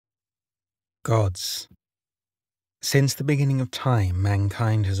Gods. Since the beginning of time,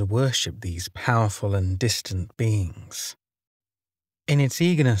 mankind has worshipped these powerful and distant beings. In its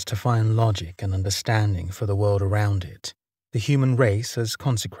eagerness to find logic and understanding for the world around it, the human race has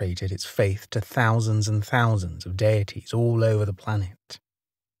consecrated its faith to thousands and thousands of deities all over the planet.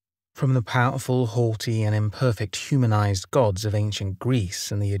 From the powerful, haughty, and imperfect humanized gods of ancient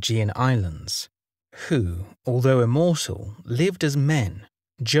Greece and the Aegean islands, who, although immortal, lived as men,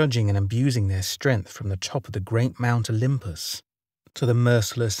 judging and abusing their strength from the top of the great Mount Olympus, to the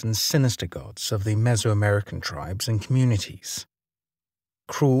merciless and sinister gods of the Mesoamerican tribes and communities.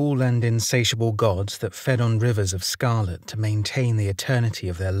 Cruel and insatiable gods that fed on rivers of scarlet to maintain the eternity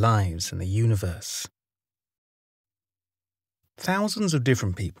of their lives in the universe. Thousands of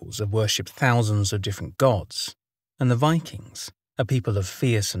different peoples have worshipped thousands of different gods, and the Vikings, a people of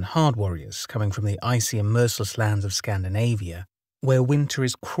fierce and hard warriors coming from the icy and merciless lands of Scandinavia, where winter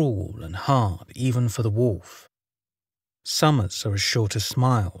is cruel and hard even for the wolf. Summers are as short as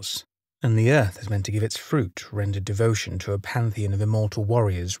smiles, and the earth is meant to give its fruit, rendered devotion to a pantheon of immortal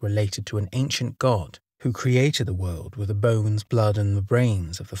warriors related to an ancient god who created the world with the bones, blood, and the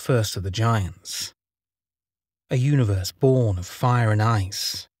brains of the first of the giants. A universe born of fire and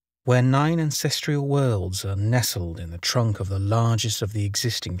ice, where 9 ancestral worlds are nestled in the trunk of the largest of the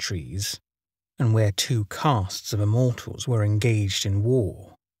existing trees, and where 2 castes of immortals were engaged in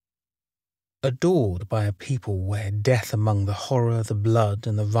war. Adored by a people where death among the horror, the blood,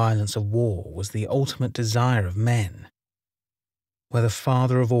 and the violence of war was the ultimate desire of men. Where the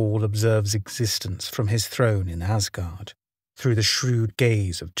Father of all observes existence from his throne in Asgard, through the shrewd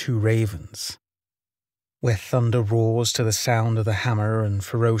gaze of 2 ravens. Where thunder roars to the sound of the hammer and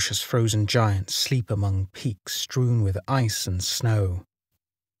ferocious frozen giants sleep among peaks strewn with ice and snow.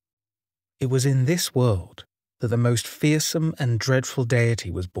 It was in this world that the most fearsome and dreadful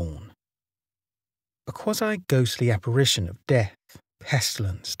deity was born. A quasi-ghostly apparition of death,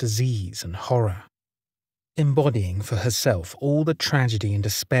 pestilence, disease, and horror, embodying for herself all the tragedy and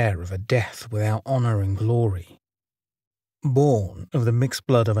despair of a death without honor and glory. Born of the mixed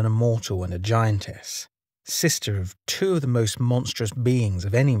blood of an immortal and a giantess, sister of 2 of the most monstrous beings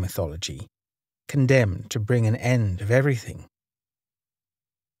of any mythology, condemned to bring an end of everything.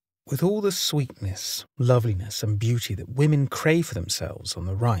 With all the sweetness, loveliness, and beauty that women crave for themselves on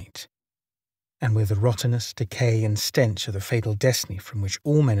the right, and with the rottenness, decay, and stench of the fatal destiny from which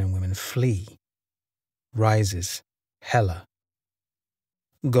all men and women flee, rises Hela,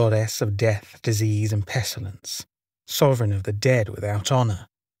 goddess of death, disease, and pestilence, sovereign of the dead without honor,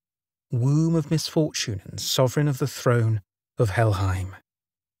 womb of misfortune, and sovereign of the throne of Helheim.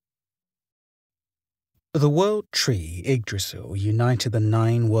 The world tree Yggdrasil united the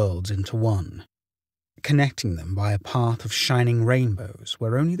 9 worlds into one, connecting them by a path of shining rainbows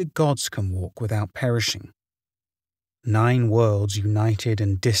where only the gods can walk without perishing. 9 worlds united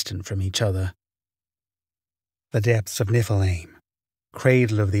and distant from each other. The depths of Niflheim,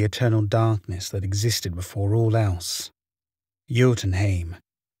 cradle of the eternal darkness that existed before all else. Jotunheim,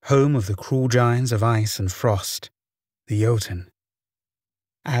 home of the cruel giants of ice and frost, the Jotun.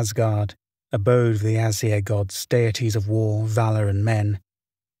 Asgard, abode of the Aesir gods, deities of war, valor, and men,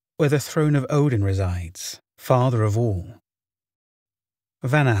 where the throne of Odin resides, father of all.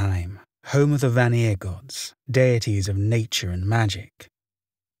 Vanaheim, home of the Vanir gods, deities of nature and magic.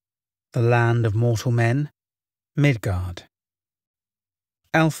 The land of mortal men, Midgard.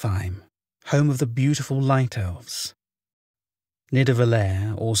 Alfheim, home of the beautiful light elves.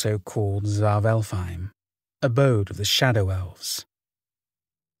 Nidavellir, also called Svartalfheim, abode of the shadow elves.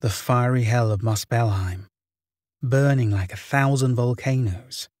 The fiery hell of Muspelheim, burning like 1,000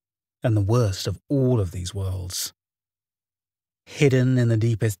 volcanoes, and the worst of all of these worlds. Hidden in the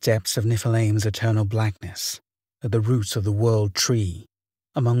deepest depths of Niflheim's eternal blackness, at the roots of the world tree,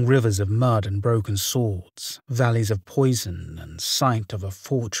 among rivers of mud and broken swords, valleys of poison, and site of a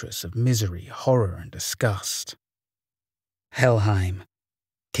fortress of misery, horror, and disgust. Helheim,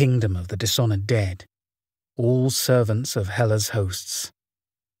 kingdom of the dishonored dead, all servants of Hela's hosts,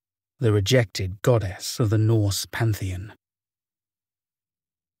 the rejected goddess of the Norse pantheon.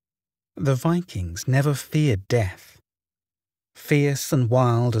 The Vikings never feared death. Fierce and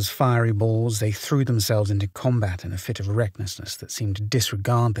wild as fiery balls, they threw themselves into combat in a fit of recklessness that seemed to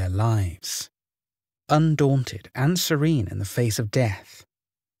disregard their lives. Undaunted and serene in the face of death,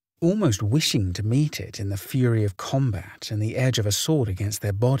 almost wishing to meet it in the fury of combat and the edge of a sword against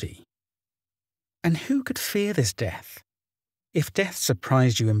their body. And who could fear this death? If death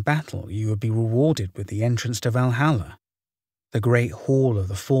surprised you in battle, you would be rewarded with the entrance to Valhalla, the great hall of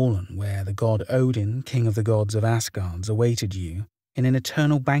the fallen where the god Odin, king of the gods of Asgard, awaited you in an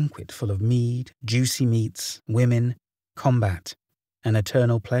eternal banquet full of mead, juicy meats, women, combat, and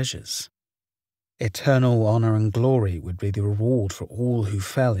eternal pleasures. Eternal honour and glory would be the reward for all who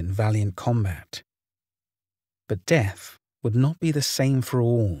fell in valiant combat. But death would not be the same for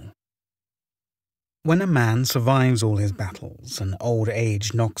all. When a man survives all his battles, and old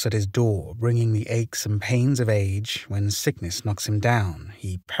age knocks at his door, bringing the aches and pains of age, when sickness knocks him down,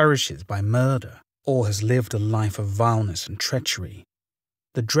 he perishes by murder, or has lived a life of vileness and treachery.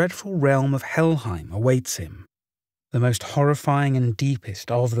 The dreadful realm of Helheim awaits him, the most horrifying and deepest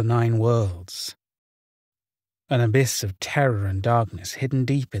of the 9 worlds. An abyss of terror and darkness hidden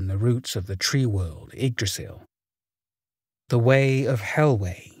deep in the roots of the tree world, Yggdrasil. The way of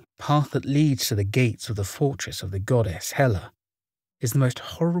Hellway, path that leads to the gates of the fortress of the goddess Hela, is the most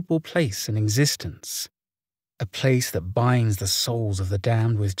horrible place in existence, a place that binds the souls of the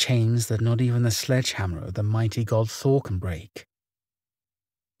damned with chains that not even the sledgehammer of the mighty god Thor can break.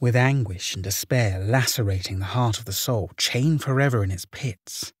 With anguish and despair lacerating the heart of the soul, chained forever in its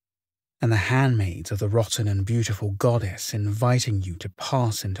pits, and the handmaids of the rotten and beautiful goddess inviting you to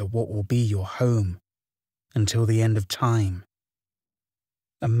pass into what will be your home until the end of time.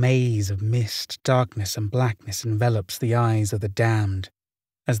 A maze of mist, darkness, and blackness envelops the eyes of the damned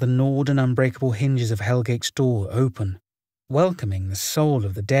as the gnawed and unbreakable hinges of Hellgate's door open, welcoming the soul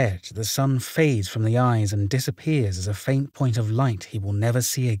of the dead. The sun fades from the eyes and disappears as a faint point of light he will never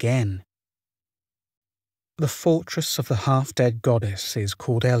see again. The fortress of the half-dead goddess is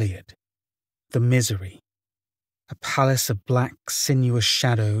called Eliad, the Misery, a palace of black, sinuous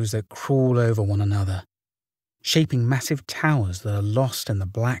shadows that crawl over one another, shaping massive towers that are lost in the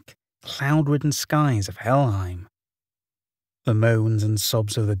black, cloud-ridden skies of Helheim. The moans and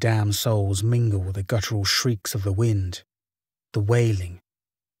sobs of the damned souls mingle with the guttural shrieks of the wind, the wailing,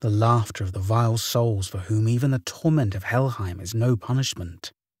 the laughter of the vile souls for whom even the torment of Helheim is no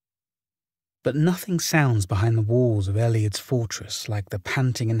punishment. But nothing sounds behind the walls of Eliad's fortress like the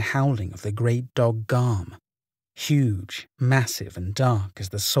panting and howling of the great dog Garm, huge, massive, and dark as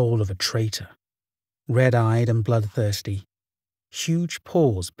the soul of a traitor. Red-eyed and bloodthirsty, huge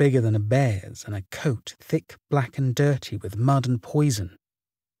paws bigger than a bear's, and a coat thick, black, and dirty with mud and poison.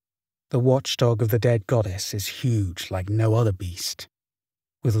 The watchdog of the dead goddess is huge like no other beast,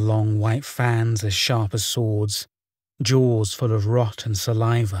 with long white fangs as sharp as swords, jaws full of rot and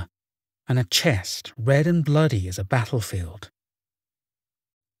saliva, and a chest red and bloody as a battlefield.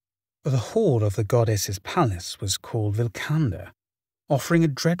 The hall of the goddess's palace was called Vilkanda, offering a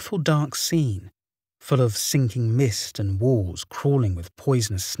dreadful dark scene, full of sinking mist and walls crawling with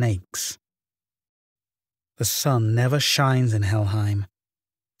poisonous snakes. The sun never shines in Helheim,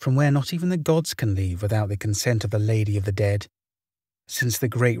 from where not even the gods can leave without the consent of the Lady of the Dead, since the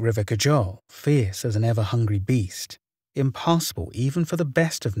great river Kajol, fierce as an ever-hungry beast, impassable even for the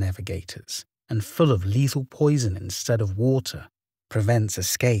best of navigators, and full of lethal poison instead of water, prevents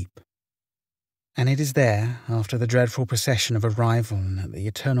escape. And it is there, after the dreadful procession of arrival and at the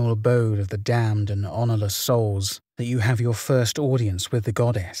eternal abode of the damned and honourless souls, that you have your first audience with the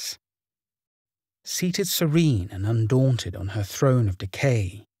goddess. Seated serene and undaunted on her throne of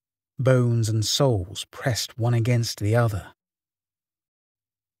decay, bones and souls pressed one against the other.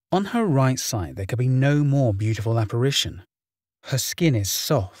 On her right side there could be no more beautiful apparition. Her skin is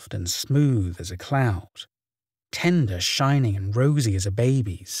soft and smooth as a cloud, tender, shining, and rosy as a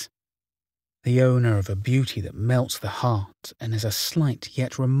baby's. The owner of a beauty that melts the heart and is a slight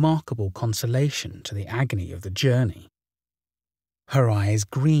yet remarkable consolation to the agony of the journey. Her eyes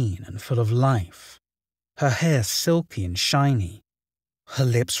green and full of life, her hair silky and shiny, her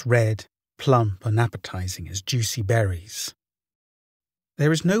lips red, plump and appetizing as juicy berries.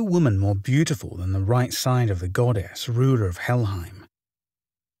 There is no woman more beautiful than the right side of the goddess, ruler of Helheim.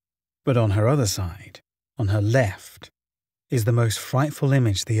 But on her other side, on her left, is the most frightful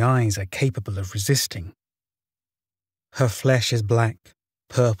image the eyes are capable of resisting. Her flesh is black,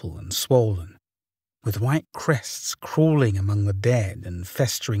 purple and swollen, with white crests crawling among the dead and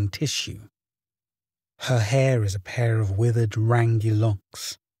festering tissue. Her hair is a pair of withered, rangy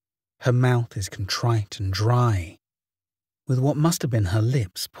locks. Her mouth is contrite and dry, with what must have been her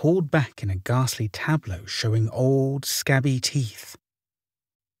lips pulled back in a ghastly tableau showing old, scabby teeth.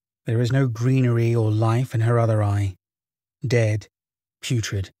 There is no greenery or life in her other eye, dead,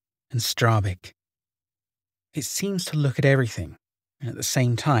 putrid, and strabic. It seems to look at everything, and at the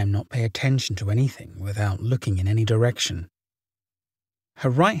same time not pay attention to anything without looking in any direction. Her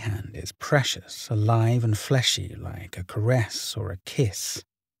right hand is precious, alive and fleshy like a caress or a kiss,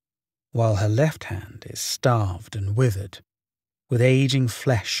 while her left hand is starved and withered, with aging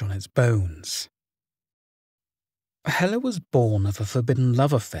flesh on its bones. Hela was born of a forbidden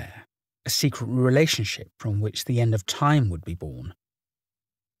love affair, a secret relationship from which the end of time would be born.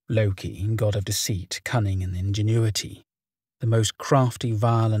 Loki, god of deceit, cunning, and ingenuity, the most crafty,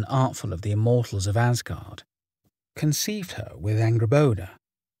 vile, and artful of the immortals of Asgard, conceived her with Angrboda,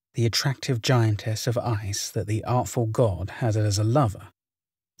 the attractive giantess of ice that the artful god had as a lover,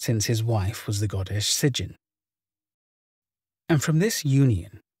 since his wife was the goddess Sigyn. And from this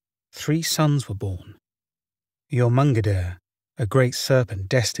union, 3 sons were born. Jörmungandr, a great serpent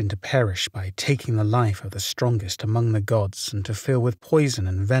destined to perish by taking the life of the strongest among the gods and to fill with poison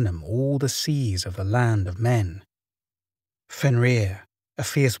and venom all the seas of the land of men. Fenrir, a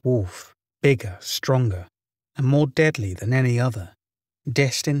fierce wolf, bigger, stronger, and more deadly than any other,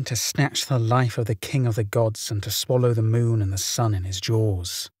 destined to snatch the life of the king of the gods and to swallow the moon and the sun in his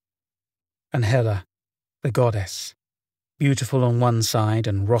jaws. And Hela, the goddess, beautiful on one side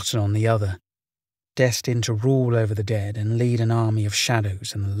and rotten on the other, destined to rule over the dead and lead an army of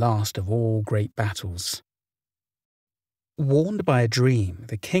shadows in the last of all great battles. Warned by a dream,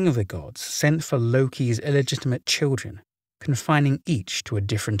 the king of the gods sent for Loki's illegitimate children, confining each to a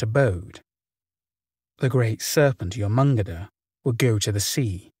different abode. The great serpent Jörmungandr would go to the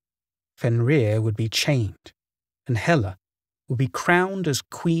sea, Fenrir would be chained, and Hela would be crowned as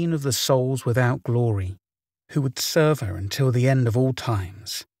queen of the souls without glory, who would serve her until the end of all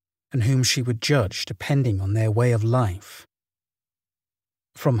times, and whom she would judge depending on their way of life.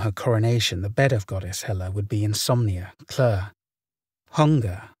 From her coronation, the bed of goddess Hela would be insomnia, Klur.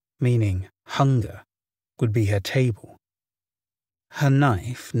 Hunger, meaning hunger, would be her table. Her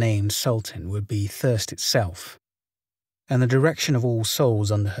knife, named Sultan, would be thirst itself, and the direction of all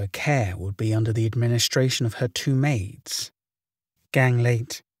souls under her care would be under the administration of her 2 maids,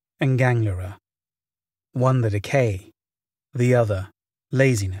 Ganglate and Ganglera, one the decay, the other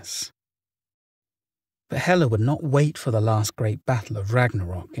laziness. But Hela would not wait for the last great battle of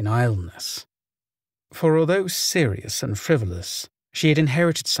Ragnarok in idleness. For although serious and frivolous, she had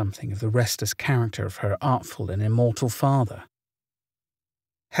inherited something of the restless character of her artful and immortal father.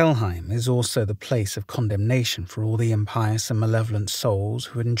 Helheim is also the place of condemnation for all the impious and malevolent souls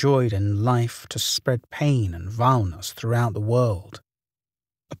who enjoyed in life to spread pain and vileness throughout the world,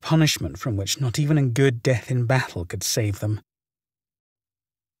 a punishment from which not even a good death in battle could save them.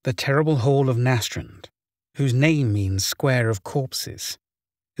 The terrible hall of Nastrand, whose name means square of corpses,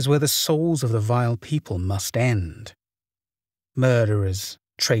 is where the souls of the vile people must end. Murderers,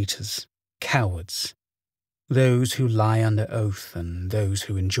 traitors, cowards, those who lie under oath and those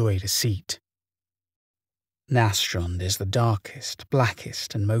who enjoy deceit. Nastrand is the darkest,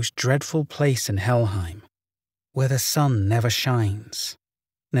 blackest, and most dreadful place in Helheim, where the sun never shines,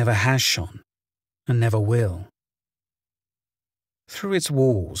 never has shone, and never will. Through its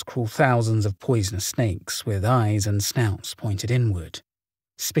walls crawl thousands of poisonous snakes with eyes and snouts pointed inward,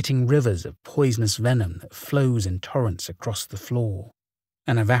 spitting rivers of poisonous venom that flows in torrents across the floor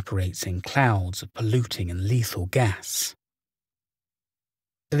and evaporates in clouds of polluting and lethal gas.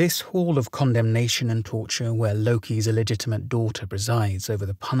 This hall of condemnation and torture where Loki's illegitimate daughter presides over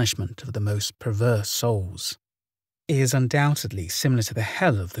the punishment of the most perverse souls is undoubtedly similar to the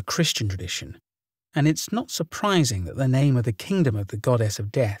hell of the Christian tradition, and it's not surprising that the name of the kingdom of the goddess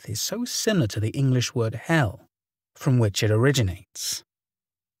of death is so similar to the English word hell, from which it originates.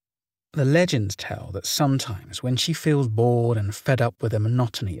 The legends tell that sometimes when she feels bored and fed up with the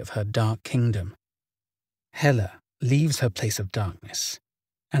monotony of her dark kingdom, Hela leaves her place of darkness,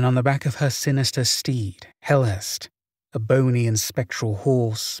 and on the back of her sinister steed, Helhest, a bony and spectral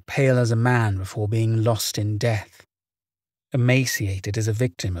horse, pale as a man before being lost in death, emaciated as a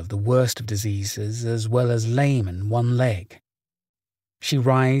victim of the worst of diseases as well as lame in one leg, she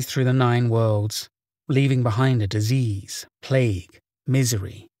rides through the 9 worlds, leaving behind her disease, plague,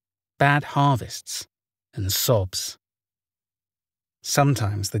 misery, bad harvests, and sobs.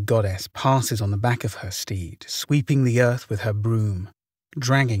 Sometimes the goddess passes on the back of her steed, sweeping the earth with her broom,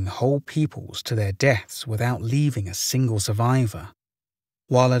 dragging whole peoples to their deaths without leaving a single survivor,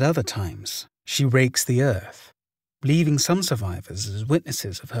 while at other times she rakes the earth, leaving some survivors as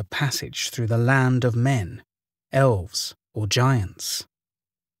witnesses of her passage through the land of men, elves, or giants.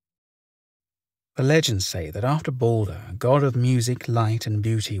 The legends say that after Balder, god of music, light, and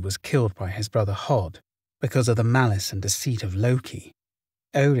beauty, was killed by his brother Hod because of the malice and deceit of Loki,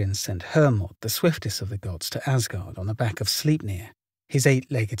 Odin sent Hermod, the swiftest of the gods, to Asgard on the back of Sleipnir, his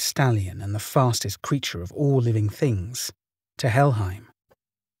 8-legged stallion and the fastest creature of all living things, to Helheim,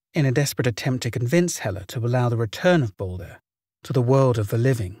 in a desperate attempt to convince Hela to allow the return of Balder to the world of the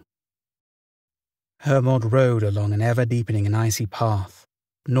living. Hermod rode along an ever-deepening and icy path,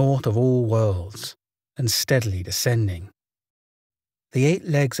 north of all worlds, and steadily descending. The 8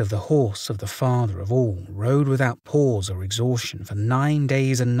 legs of the horse of the father of all rode without pause or exhaustion for 9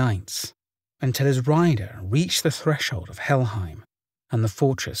 days and nights, until his rider reached the threshold of Helheim and the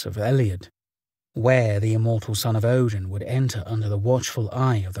fortress of Eliod, where the immortal son of Odin would enter under the watchful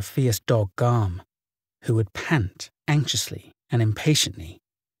eye of the fierce dog Garm, who would pant anxiously and impatiently,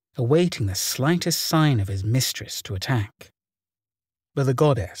 awaiting the slightest sign of his mistress to attack. But the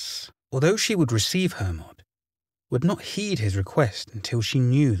goddess, although she would receive Hermod, would not heed his request until she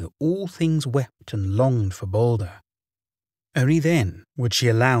knew that all things wept and longed for Balder. Only then would she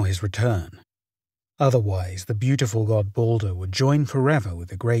allow his return. Otherwise, the beautiful god Balder would join forever with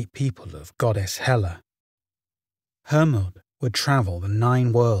the great people of goddess Hela. Hermod would travel the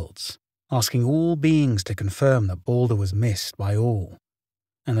 9 worlds, asking all beings to confirm that Balder was missed by all,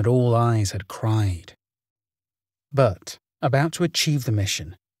 and that all eyes had cried. But, about to achieve the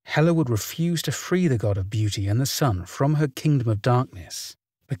mission, Hela would refuse to free the god of beauty and the sun from her kingdom of darkness,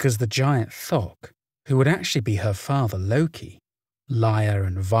 because the giant Thok, who would actually be her father Loki, liar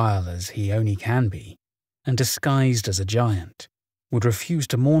and vile as he only can be, and disguised as a giant, would refuse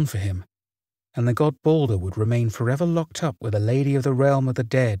to mourn for him, and the god Balder would remain forever locked up with a lady of the realm of the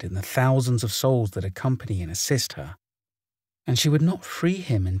dead in the thousands of souls that accompany and assist her. And she would not free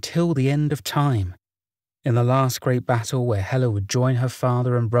him until the end of time, in the last great battle where Hela would join her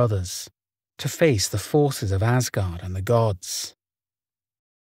father and brothers to face the forces of Asgard and the gods.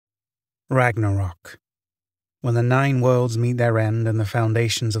 Ragnarok. When the 9 worlds meet their end and the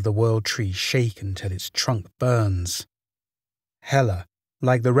foundations of the world tree shake until its trunk burns. Hela,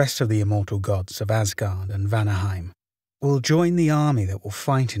 like the rest of the immortal gods of Asgard and Vanaheim, will join the army that will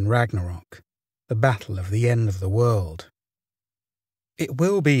fight in Ragnarok, the battle of the end of the world. It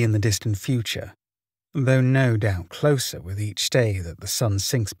will be in the distant future, though no doubt closer with each day that the sun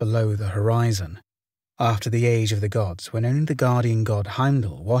sinks below the horizon, after the age of the gods when only the guardian god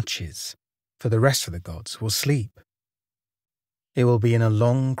Heimdall watches, for the rest of the gods will sleep. It will be in a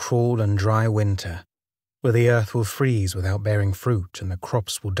long, cruel and dry winter, where the earth will freeze without bearing fruit and the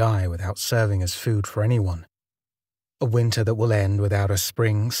crops will die without serving as food for anyone. A winter that will end without a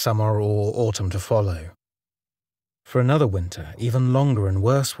spring, summer or autumn to follow. For another winter, even longer and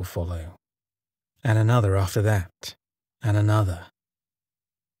worse will follow. And another after that, and another.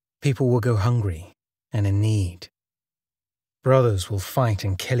 People will go hungry and in need. Brothers will fight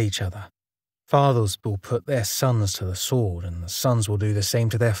and kill each other. Fathers will put their sons to the sword, and the sons will do the same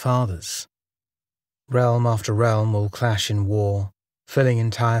to their fathers. Realm after realm will clash in war, filling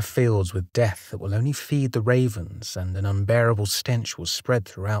entire fields with death that will only feed the ravens, and an unbearable stench will spread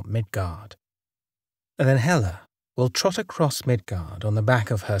throughout Midgard. And then Hela will trot across Midgard on the back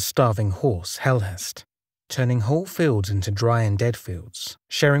of her starving horse Helhest, turning whole fields into dry and dead fields,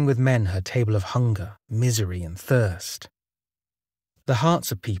 sharing with men her table of hunger, misery and thirst. The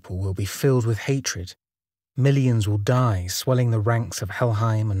hearts of people will be filled with hatred. Millions will die, swelling the ranks of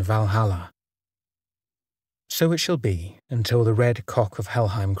Helheim and Valhalla. So it shall be until the red cock of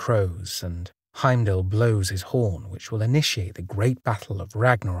Helheim crows and Heimdall blows his horn, which will initiate the great battle of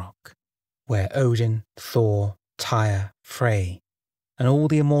Ragnarok, where Odin, Thor, Tyr, Frey, and all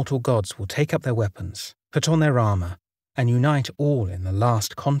the immortal gods will take up their weapons, put on their armor, and unite all in the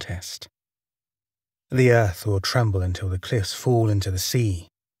last contest. The earth will tremble until the cliffs fall into the sea,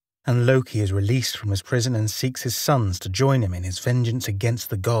 and Loki is released from his prison and seeks his sons to join him in his vengeance against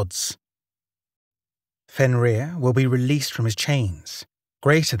the gods. Fenrir will be released from his chains,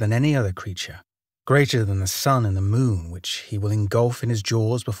 greater than any other creature, greater than the sun and the moon, which he will engulf in his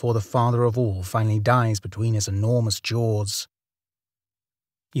jaws before the father of all finally dies between his enormous jaws.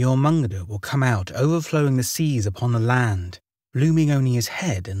 Jörmungandr will come out, overflowing the seas upon the land, looming only his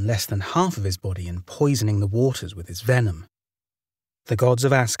head and less than half of his body and poisoning the waters with his venom. The gods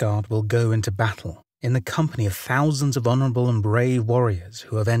of Asgard will go into battle in the company of thousands of honorable and brave warriors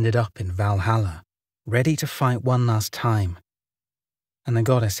who have ended up in Valhalla, ready to fight one last time. And the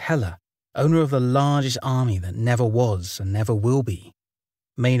goddess Hela, owner of the largest army that never was and never will be,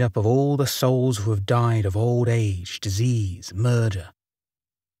 made up of all the souls who have died of old age, disease, murder,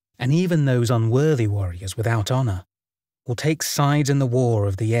 and even those unworthy warriors without honor, will take sides in the war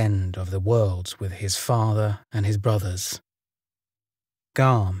of the end of the worlds with his father and his brothers.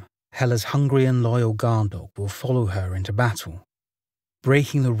 Garm, Hela's hungry and loyal guard dog, will follow her into battle.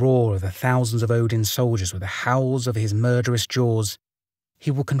 Breaking the roar of the thousands of Odin's soldiers with the howls of his murderous jaws, he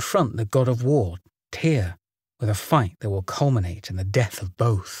will confront the god of war, Tyr, with a fight that will culminate in the death of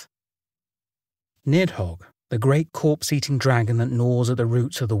both. Nidhogg, the great corpse-eating dragon that gnaws at the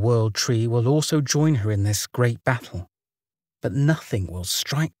roots of the world tree, will also join her in this great battle. but nothing will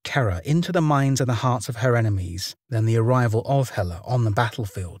strike terror into the minds and the hearts of her enemies than the arrival of Hela on the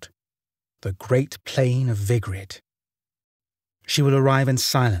battlefield, the great plain of Vigrid. She will arrive in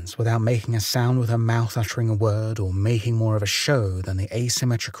silence without making a sound with her mouth uttering a word or making more of a show than the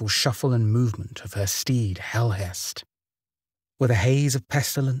asymmetrical shuffle and movement of her steed Helhest. With a haze of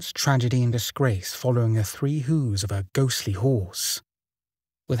pestilence, tragedy and disgrace following the 3 hooves of her ghostly horse.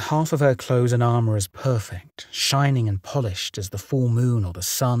 With half of her clothes and armour as perfect, shining and polished as the full moon or the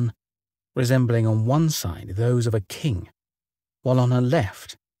sun, resembling on one side those of a king, while on her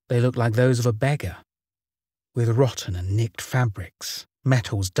left they look like those of a beggar. With rotten and nicked fabrics,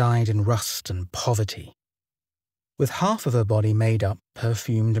 metals dyed in rust and poverty. With half of her body made up,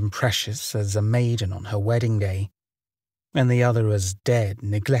 perfumed and precious as a maiden on her wedding day, and the other as dead,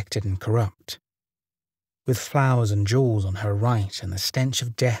 neglected and corrupt. With flowers and jewels on her right and the stench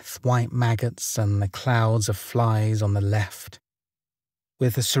of death, white maggots and the clouds of flies on the left.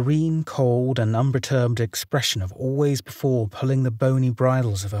 With the serene, cold and unperturbed expression of always before pulling the bony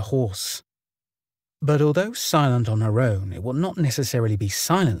bridles of her horse. But although silent on her own, it will not necessarily be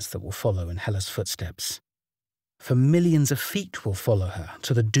silence that will follow in Hela's footsteps. For millions of feet will follow her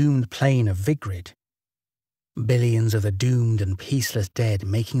to the doomed plain of Vigrid. Billions of the doomed and peaceless dead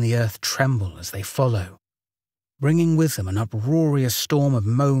making the earth tremble as they follow, bringing with them an uproarious storm of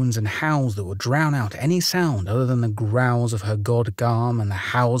moans and howls that will drown out any sound other than the growls of her god Garm and the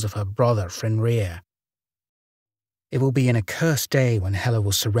howls of her brother Fenrir. It will be an accursed day when Hela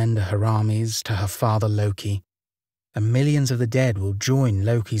will surrender her armies to her father Loki, and millions of the dead will join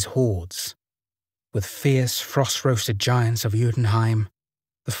Loki's hordes, with fierce frost-roasted giants of Jotunheim,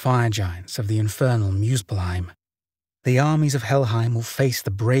 the fire giants of the infernal Muspelheim. The armies of Helheim will face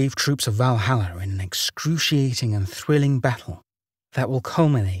the brave troops of Valhalla in an excruciating and thrilling battle that will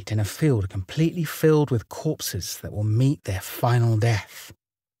culminate in a field completely filled with corpses that will meet their final death,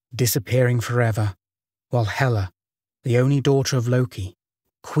 disappearing forever, while Hela, the only daughter of Loki,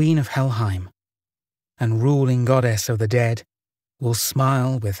 queen of Helheim, and ruling goddess of the dead, will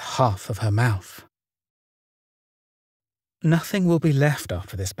smile with half of her mouth. Nothing will be left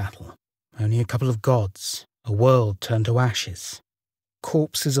after this battle, only a couple of gods, a world turned to ashes,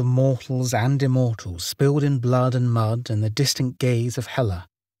 corpses of mortals and immortals spilled in blood and mud and the distant gaze of Hela,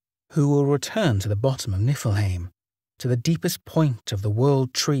 who will return to the bottom of Niflheim, to the deepest point of the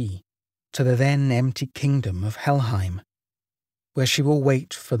world tree, to the then empty kingdom of Helheim, where she will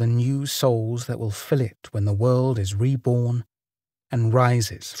wait for the new souls that will fill it when the world is reborn and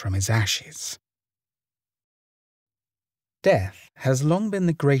rises from its ashes. Death has long been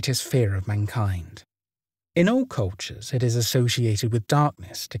the greatest fear of mankind. In all cultures, it is associated with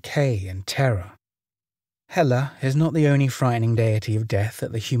darkness, decay, and terror. Hela is not the only frightening deity of death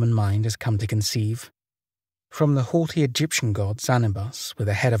that the human mind has come to conceive. From the haughty Egyptian god Anubis with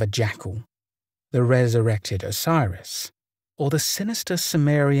the head of a jackal, the resurrected Osiris, or the sinister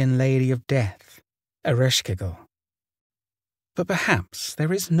Sumerian lady of death, Ereshkigal. But perhaps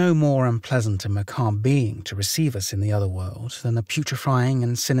there is no more unpleasant and macabre being to receive us in the other world than the putrefying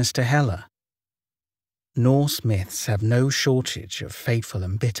and sinister Hela. Norse myths have no shortage of fateful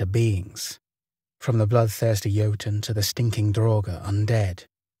and bitter beings, from the bloodthirsty Jotun to the stinking Draugr undead,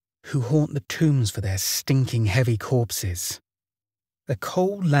 who haunt the tombs for their stinking heavy corpses. The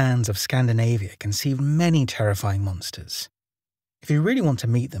cold lands of Scandinavia conceived many terrifying monsters. If you really want to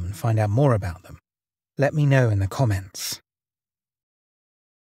meet them and find out more about them, let me know in the comments.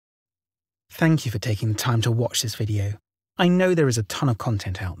 Thank you for taking the time to watch this video. I know there is a ton of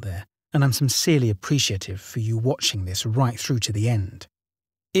content out there, and I'm sincerely appreciative for you watching this right through to the end.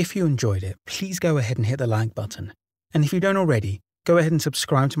 If you enjoyed it, please go ahead and hit the like button, and if you don't already, go ahead and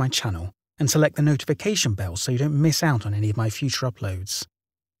subscribe to my channel and select the notification bell so you don't miss out on any of my future uploads.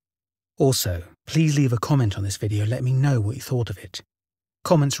 Also, please leave a comment on this video, let me know what you thought of it.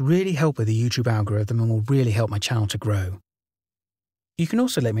 Comments really help with the YouTube algorithm and will really help my channel to grow. You can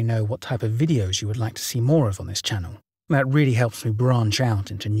also let me know what type of videos you would like to see more of on this channel. That really helps me branch out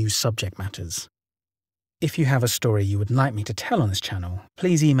into new subject matters. If you have a story you would like me to tell on this channel,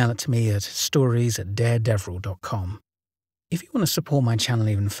 please email it to me at stories@daredevril.com. If you want to support my channel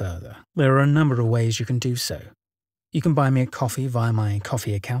even further, there are a number of ways you can do so. You can buy me a coffee via my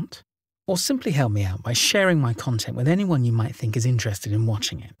Ko-fi account, or simply help me out by sharing my content with anyone you might think is interested in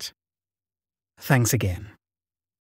watching it. Thanks again.